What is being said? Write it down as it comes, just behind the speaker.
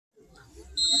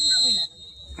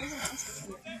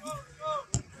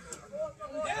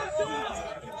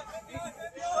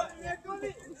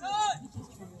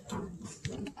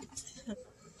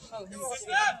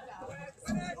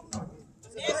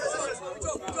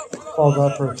Falls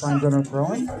out for Steinbrenner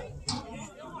throwing.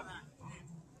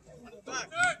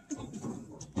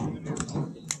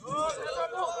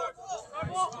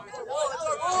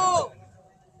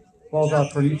 Falls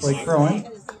out for East Lake throwing.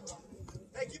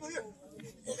 Hey, keep him here.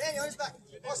 Danny on his back.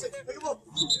 Austin, pick him up.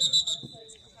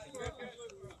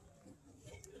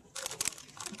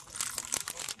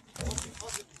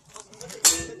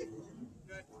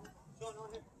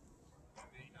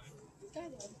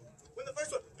 Win the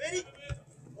first one. Benny,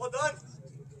 well done.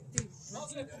 Dude,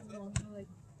 like,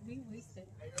 we wasted.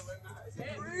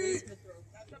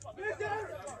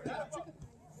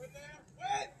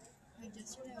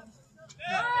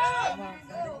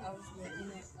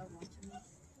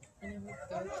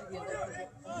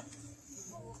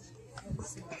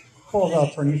 Falls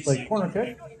out for an East Lake corner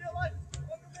kick.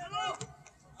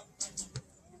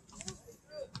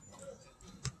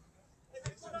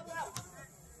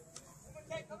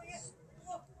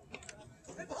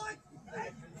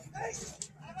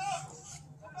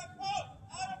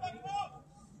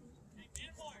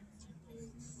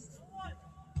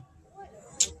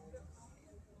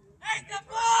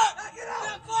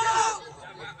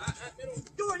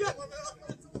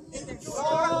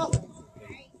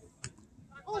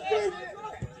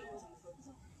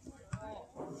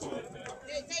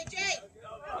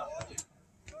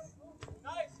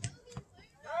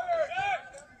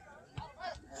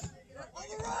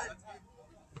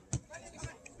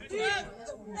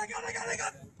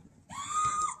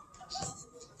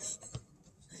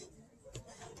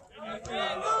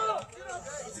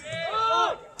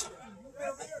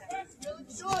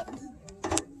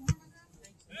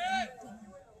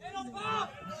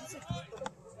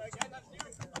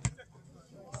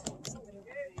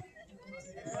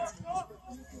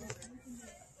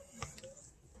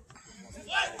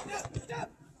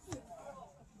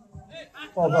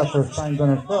 Falls out for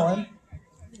Steinbrenner throwing.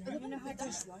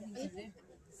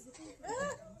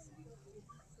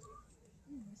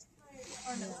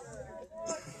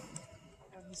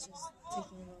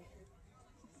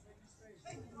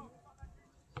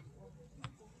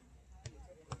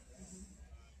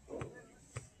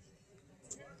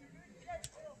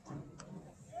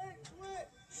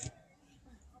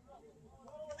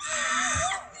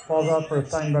 Falls out for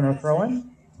Steinbrenner throwing.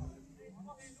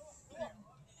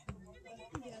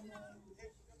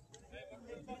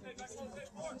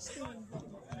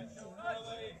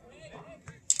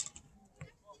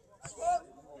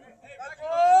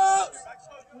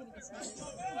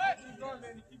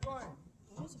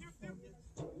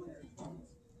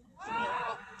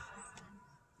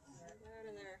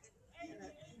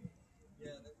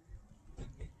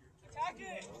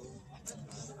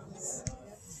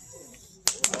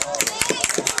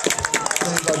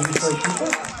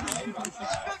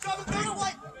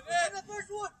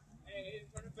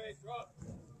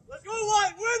 Let's go,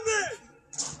 White! Win this!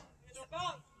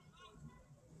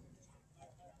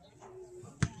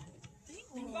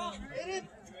 Hit it!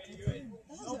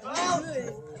 Go,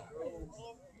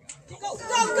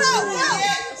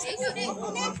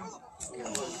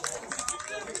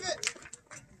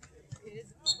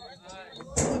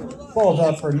 Falls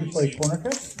out for an East Lake corner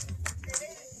kick.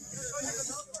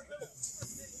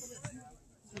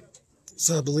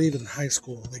 So I believe in high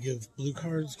school they give blue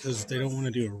cards because they don't want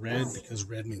to do a red because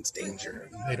red means danger.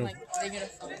 They don't.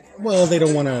 Well, they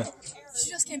don't want to. She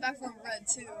just came back from red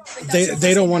too.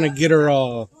 They don't want to get her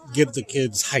all get the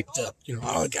kids hyped up. You know,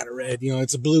 oh, I got a red. You know,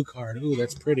 it's a blue card. Ooh,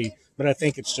 that's pretty. But I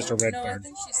think it's just a red card. I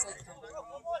think she's like.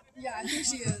 Yeah, I think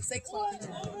she is. They clapped.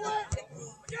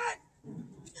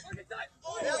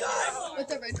 With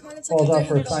the red card, it's like Falls out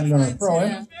for a Steinbrenner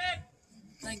throwing. Yeah.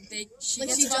 Like she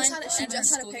just had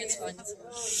to pay. Like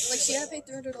she had to pay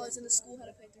 $300 and the school had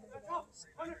to pay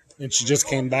 $300. And she just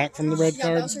came back from the red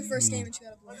card. Yeah, that was her first game and she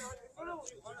got a blue.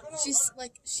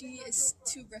 She is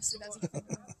too aggressive as a kid.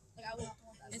 Like I would.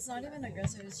 It's not even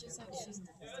aggressive. It's just like she's. Dude,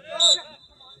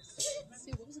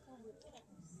 what was it called?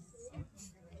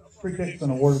 Free kick's been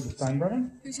awarded to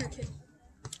Steinbrenner. Who's your kid?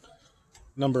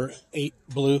 Number 8,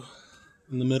 blue,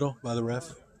 in the middle by the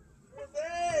ref.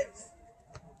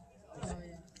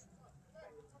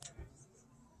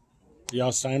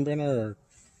 Y'all Steinbrenner or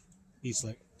East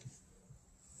Lake?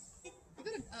 We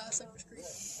go to Cypress Creek.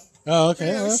 Oh, okay.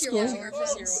 Yeah, That's cool.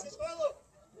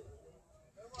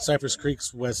 Cypress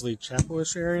Creek's Wesley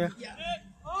Chapel-ish area? Yeah.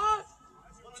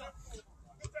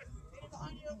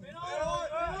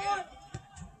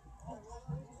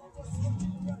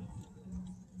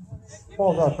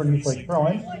 Falls out for East Lake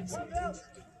throwing.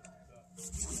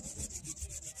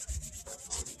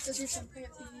 Does your son play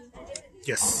at TV?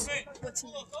 Yes. What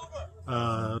team?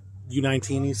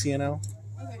 U19 ECNL.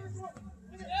 Okay.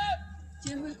 Do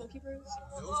you know who the goalkeeper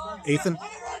is? Ethan?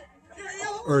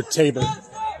 Or Tabor?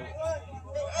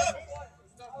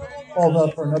 Falls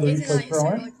out for another Ethan and I replay used to throw be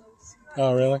in. really close.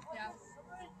 Oh, really?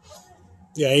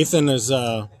 Yeah. Yeah, Ethan is,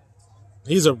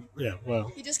 he's a, yeah,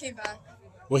 well. He just came back.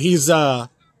 Well, he's,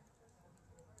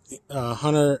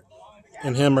 Hunter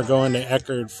and him are going to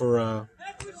Eckerd for,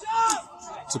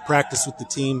 to practice with the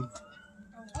team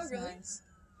Oh, really?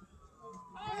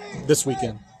 this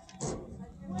weekend.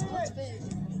 That's big.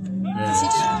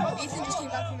 Yeah. Ethan just came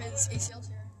back from his ACL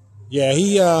tear. Yeah,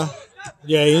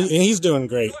 he's doing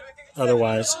great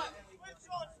otherwise.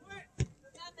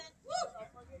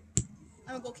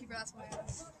 I'm a goalkeeper, that's why I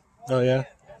asked. Oh, yeah?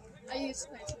 I used to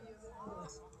play for you.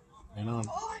 Hang on.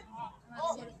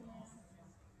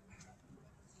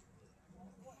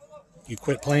 You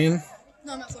quit playing?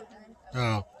 No, I'm not Florida playing.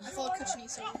 Oh. I followed Coach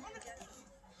Nisa.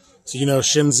 So you know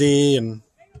Shimzy and...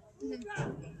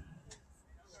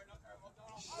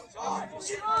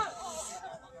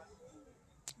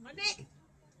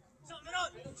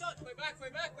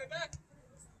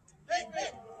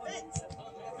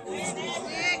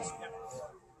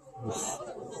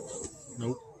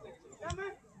 Nope.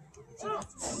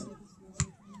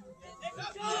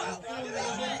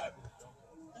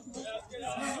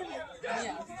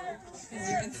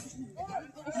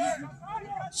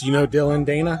 So you know Dylan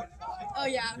Dana? Oh,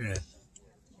 yeah. Yeah.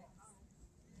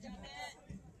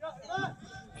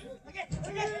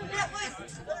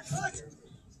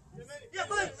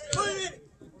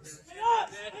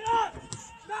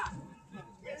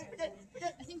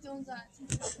 I think Dylan's at.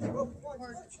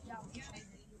 Or, yeah.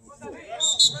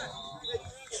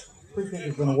 Free kick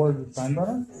has been awarded to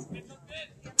Steinbrenner.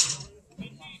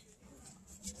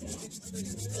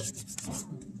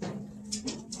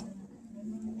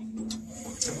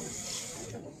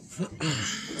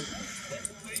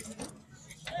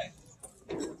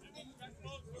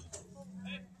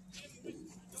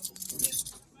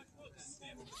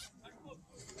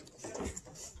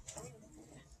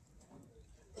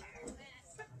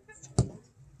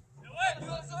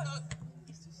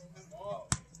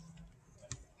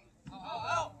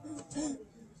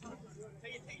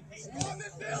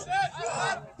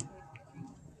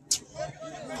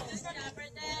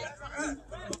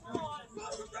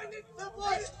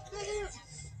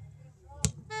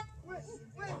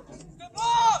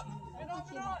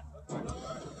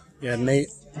 Yeah, Nate,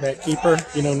 that keeper.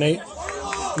 You know Nate?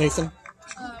 Nathan?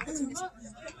 What's his name?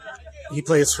 He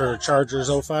plays for Chargers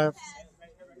 05.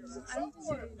 I don't think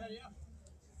he did.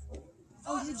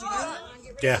 Oh, he's a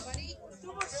junior? Yeah.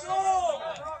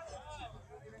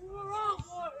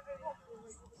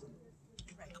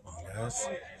 Come on, guys.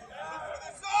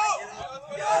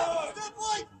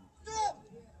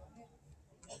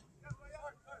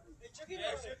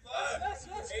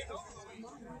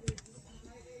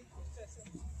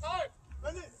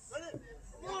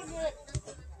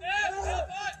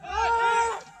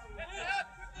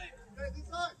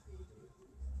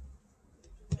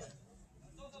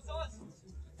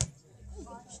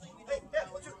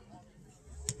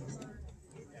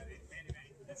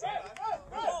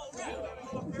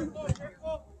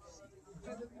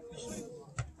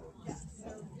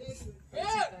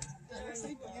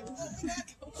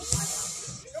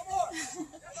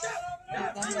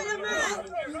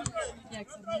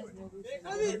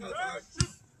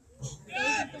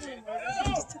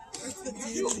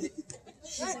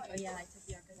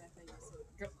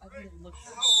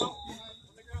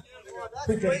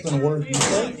 Free kick has been awarded to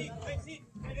replay.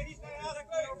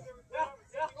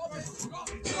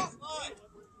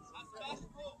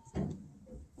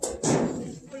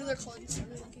 What other colleges are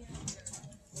we looking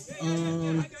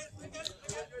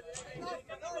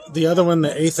at? The other one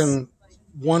that Ethan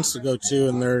wants to go to,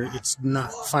 and it's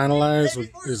not finalized,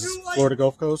 is Florida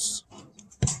Gulf Coast.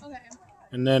 Okay.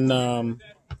 And then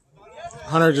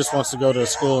Hunter just wants to go to a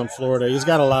school in Florida. He's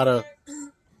got a lot of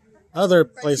other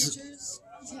places.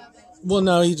 Well,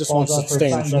 no, he just wants to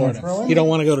stay in Florida. He don't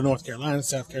want to go to North Carolina,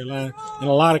 South Carolina, and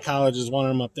a lot of colleges want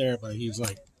him up there. But he's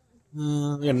like,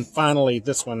 and finally,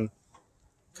 this one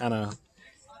kind of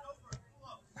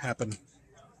happened.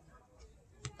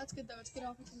 That's good though. It's a good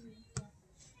opportunity.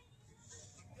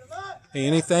 Hey,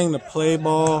 anything to play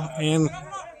ball and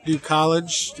do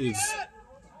college is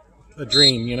a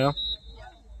dream, you know.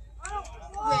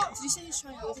 Wait, did you say he's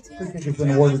trying out with the team? Free kick has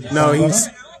been awarded to No, Steinbrenner.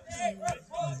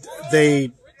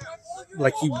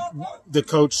 the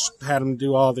coach had him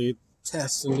do all the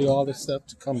tests and do all this stuff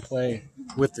to come play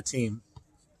with the team.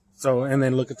 So, and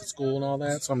then look at the school and all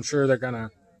that. So I'm sure they're gonna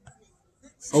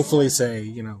hopefully say,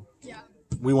 you know, Yeah.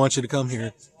 We want you to come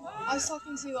here. I was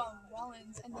talking to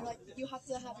Rollins, and they're like, you have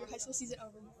to have your high school season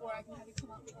over before I can have you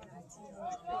come out and try that.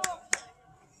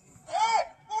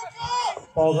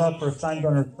 Ball's up for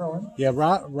Steinbrenner throwing. Yeah,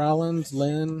 Rollins,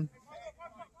 Lynn,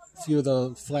 a few of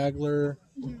the Flagler,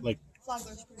 like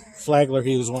Flagler,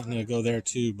 he was wanting to go there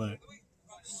too, but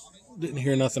didn't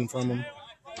hear nothing from him.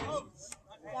 Yeah,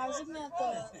 I was looking at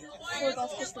the Florida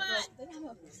Golf Course for girls.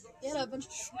 They had a bunch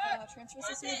of transfers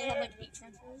this year. They had like 8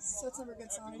 transfers, so it's never a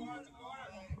good sign.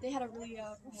 They had a really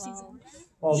rough season.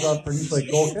 Ball's up for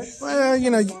Eastlake goal kick. Well, you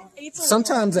know,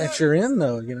 sometimes that's your end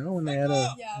though. You know, when they had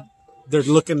they're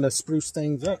looking to spruce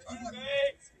things up.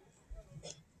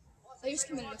 They just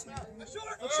committed a 23. Which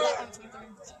that one 23.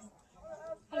 So.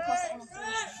 How to cross that one off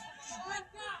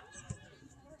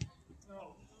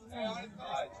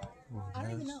I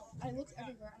don't even know. I looked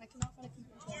everywhere and I cannot find a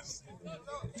commitment choice.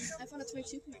 I found a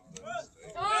 22 commitment.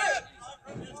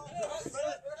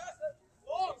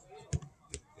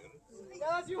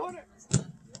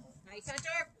 Nice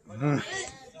hunter.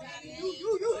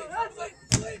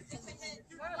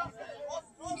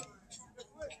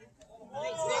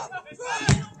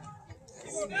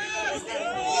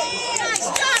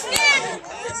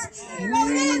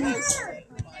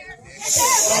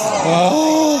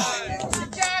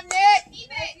 Good job, Nick.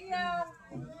 Keep it.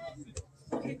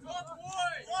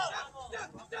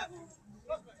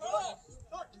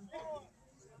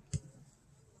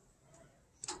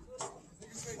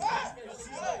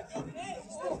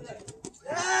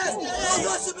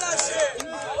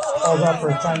 Ball's up for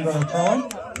Steinbrenner throwing.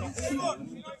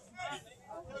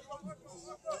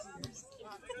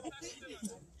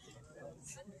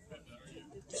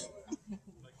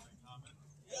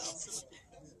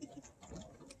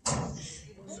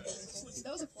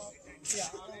 That was a flop. Yeah.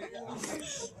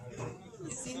 You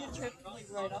seen the trip like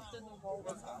right after the ball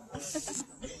was out.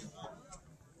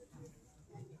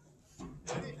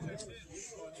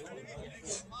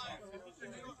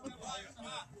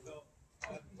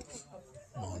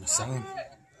 On the sound.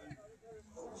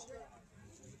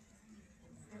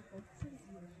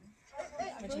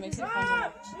 Which makes it fun to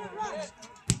watch.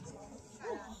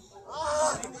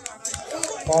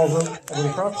 Ball's up over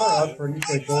the crossbar, out for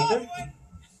Eastlake goal kick.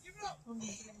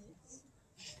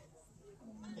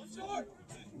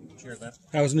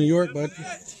 How was New York, bud?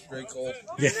 Very cold.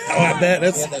 Yeah, I bet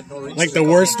that's like the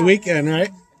worst weekend,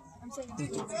 right?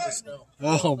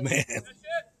 Oh man!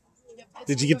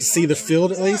 Did you get to see the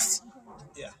field at least?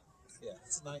 Yeah,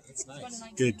 it's nice. It's nice.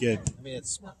 Good. I mean,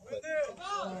 it's but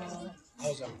I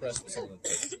was impressed with some of the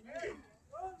things.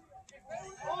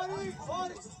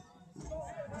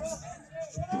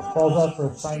 Ball's up for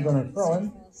Steinbrenner throwing.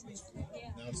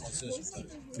 Now it's decision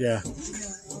time. Yeah.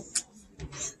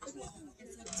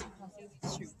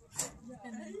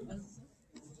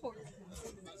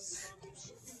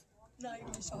 Not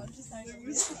even a shot, just not even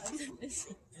a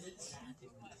shot.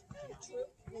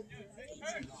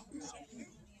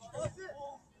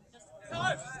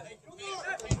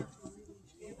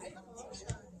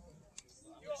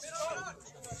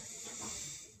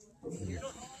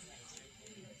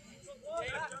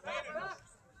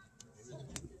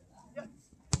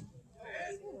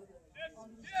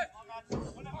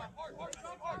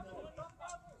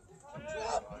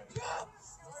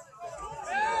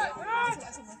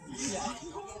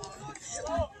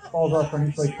 Ball's up for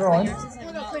Eastlake throwing.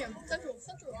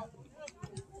 Central.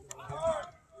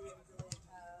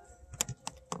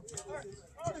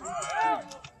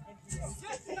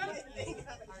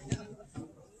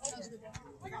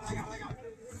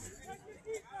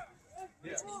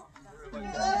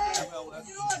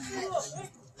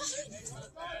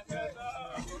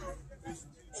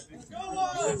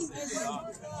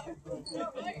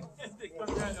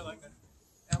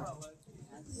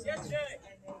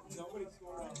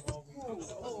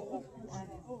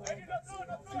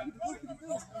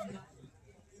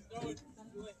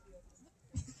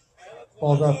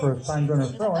 Ball's up for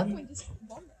Steinbrenner throwing.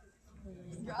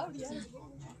 You're out, yeah.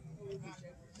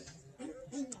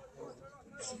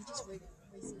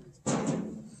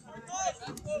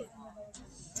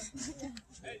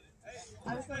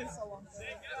 I was going so long.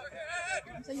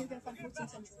 I'm saying you're going to find 14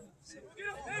 central.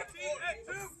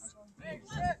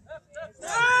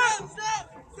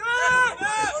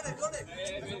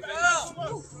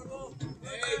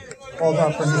 Ball's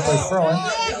up for Eastlake throwing.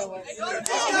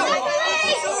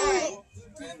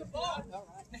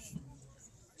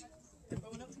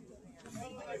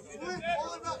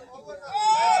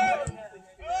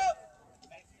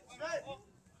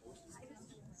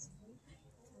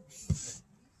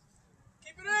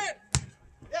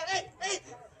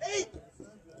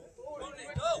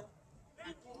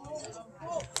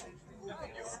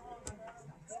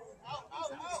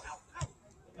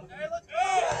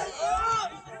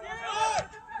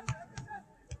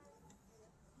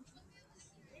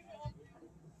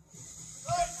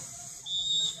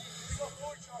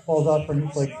 Ball's out for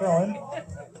East Lake throw-in.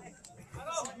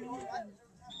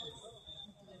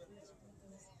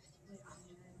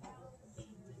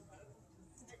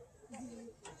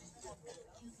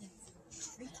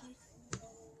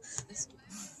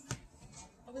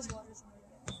 Always waters in my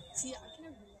eye. See, I can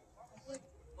never do that. I feel like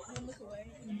when I look away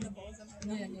and the ball's in my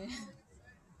eye. Yeah.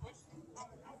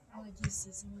 I like you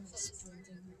see someone like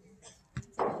sprinting.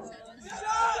 I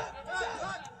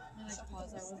like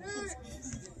pause. I wasn't.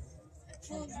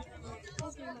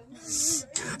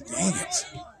 Dang it.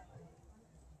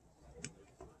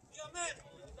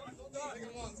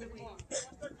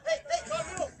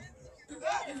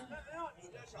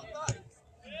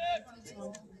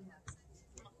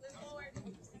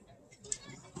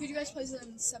 Who do you guys play in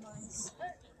semis?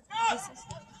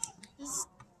 This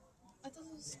I thought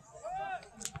this was.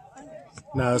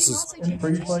 No, this is In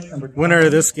free play, number 20. winner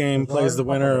of this game plays the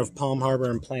winner of Palm Harbor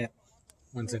and Plant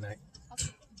Wednesday night.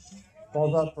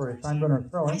 Ball's out for a Steinbrenner I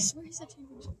throw-in. swear he said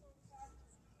championship.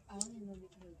 I don't even know if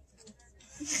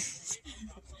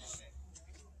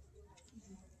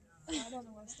I don't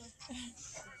know my stuff.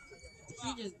 he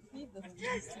just made the whole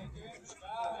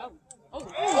Oh.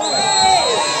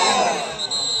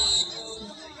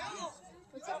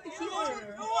 Protect the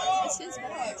keeper. It's his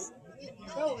back.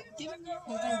 Bro, give him the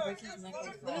He's gonna break his neck.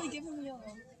 literally give him the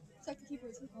yellow. Protect the keeper.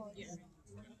 It's his ball. Give him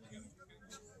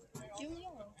the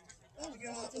yellow. Oh,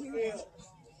 it's in your hand.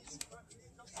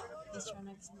 He's trying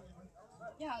to explain.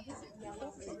 Yeah, this is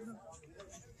yellow.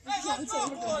 Yeah, it's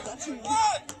over. That's me.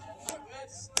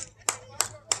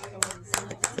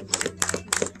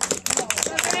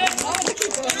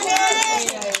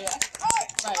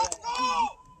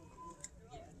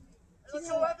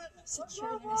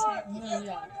 Secure in his hand.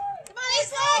 Yeah. Come on,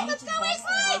 Eastlake! Let's go,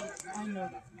 Eastlake! I know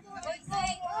that.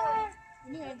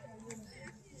 You know, I'm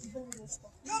over this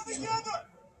spot. Come together!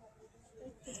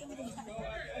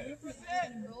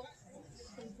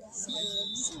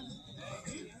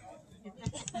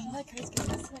 I like hers because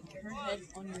that's like her head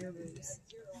on your boobs.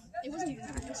 It wasn't even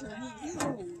her, it was her knee.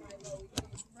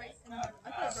 Right, and I thought I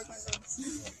broke my ribs.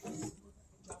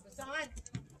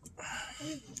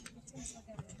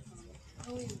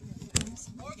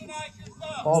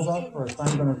 Ball's out for a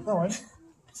Steinbrenner throw-in.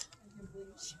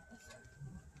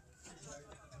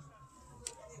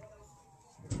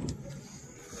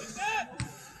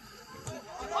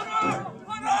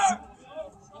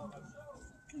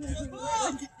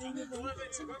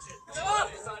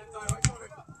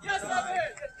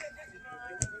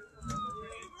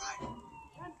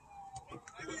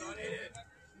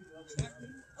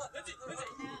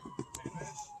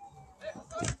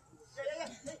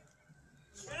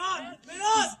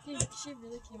 She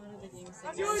really came out of the game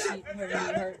saying that her knee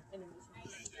hurt.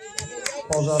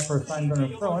 Ball's out for a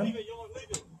Steinbrenner throw-in.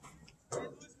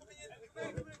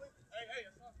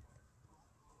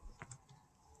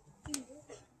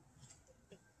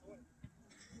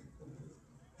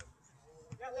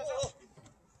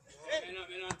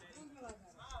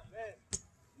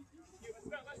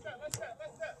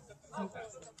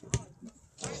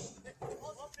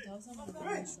 That was on the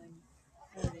bonus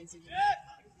like 4 days ago.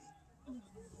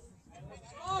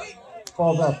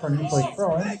 Ball's out for East Lake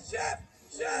throw-in.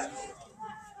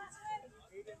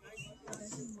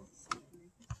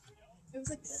 It was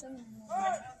like 7-1.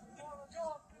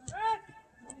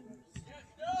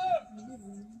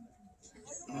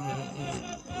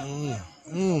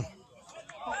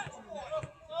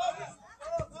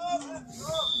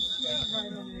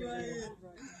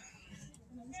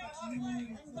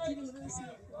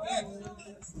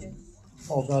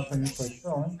 Ball's out for East Lake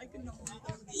throw-in. I could not believe it.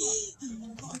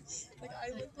 Like, I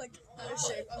looked like out of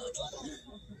shape. I was like,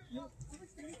 no, people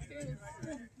literally scared the football.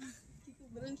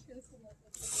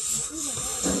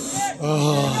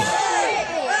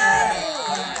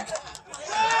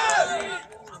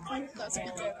 That's a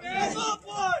good job.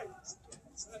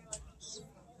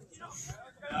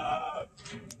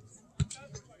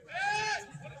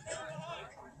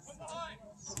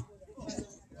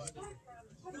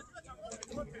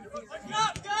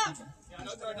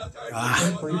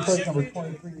 For East Lake, number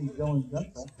 23, Dylan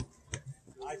Gentle.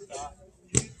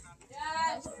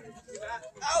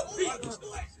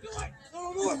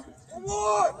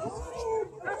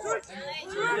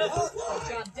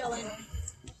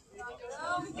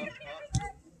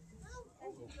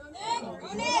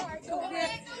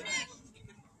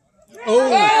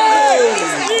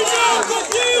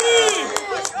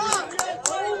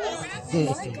 He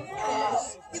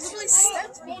literally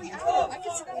stepped me out. I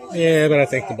could see that. Yeah, but I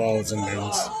think the ball is in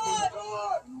bounds.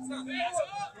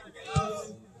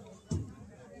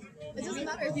 It doesn't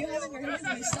matter if you have it in your hands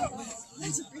and you step on it.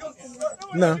 That's a free kick.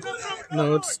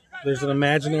 No, it's There's an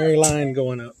imaginary line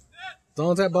going up. As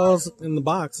long as that ball's in the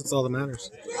box, that's all that matters.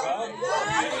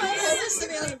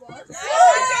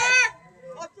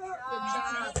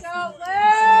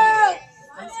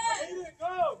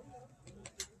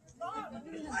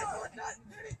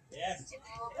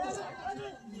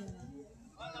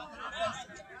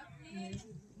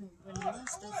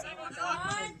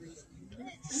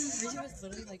 was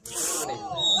literally like,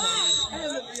 I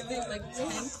have really like 10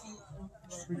 feet.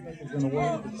 Free kick is going to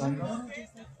win for Steinbrenner.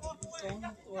 Going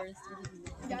the floor is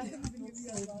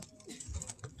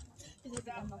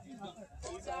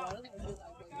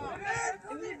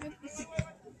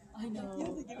I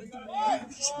know.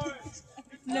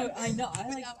 No, I know. I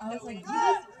was like,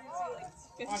 oh,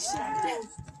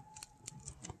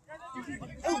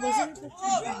 wasn't it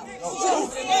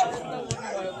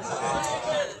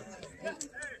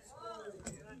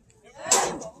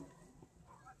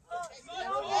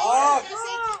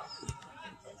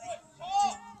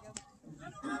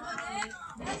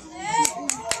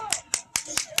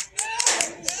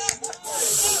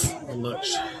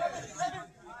Much.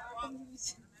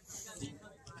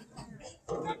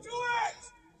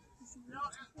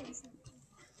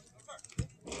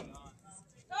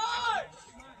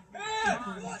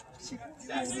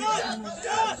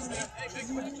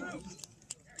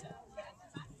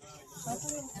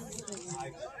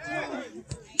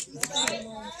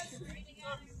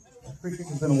 Free kick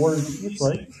has been awarded to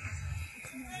Eastlake.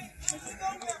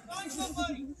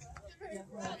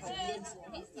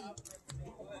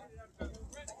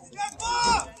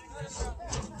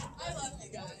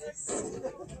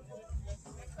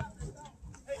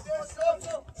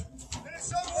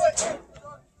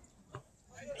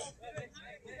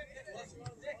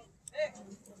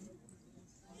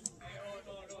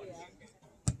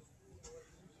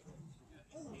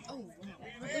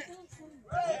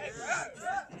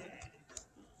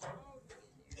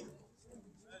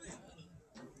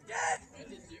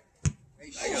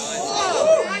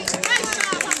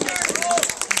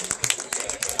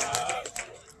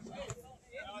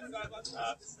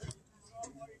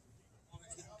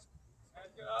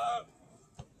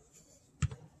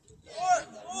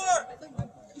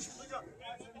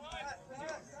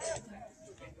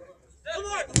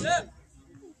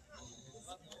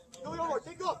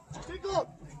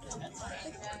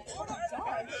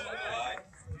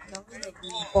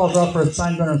 Ball's up for a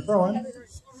Steinbrenner throw-in.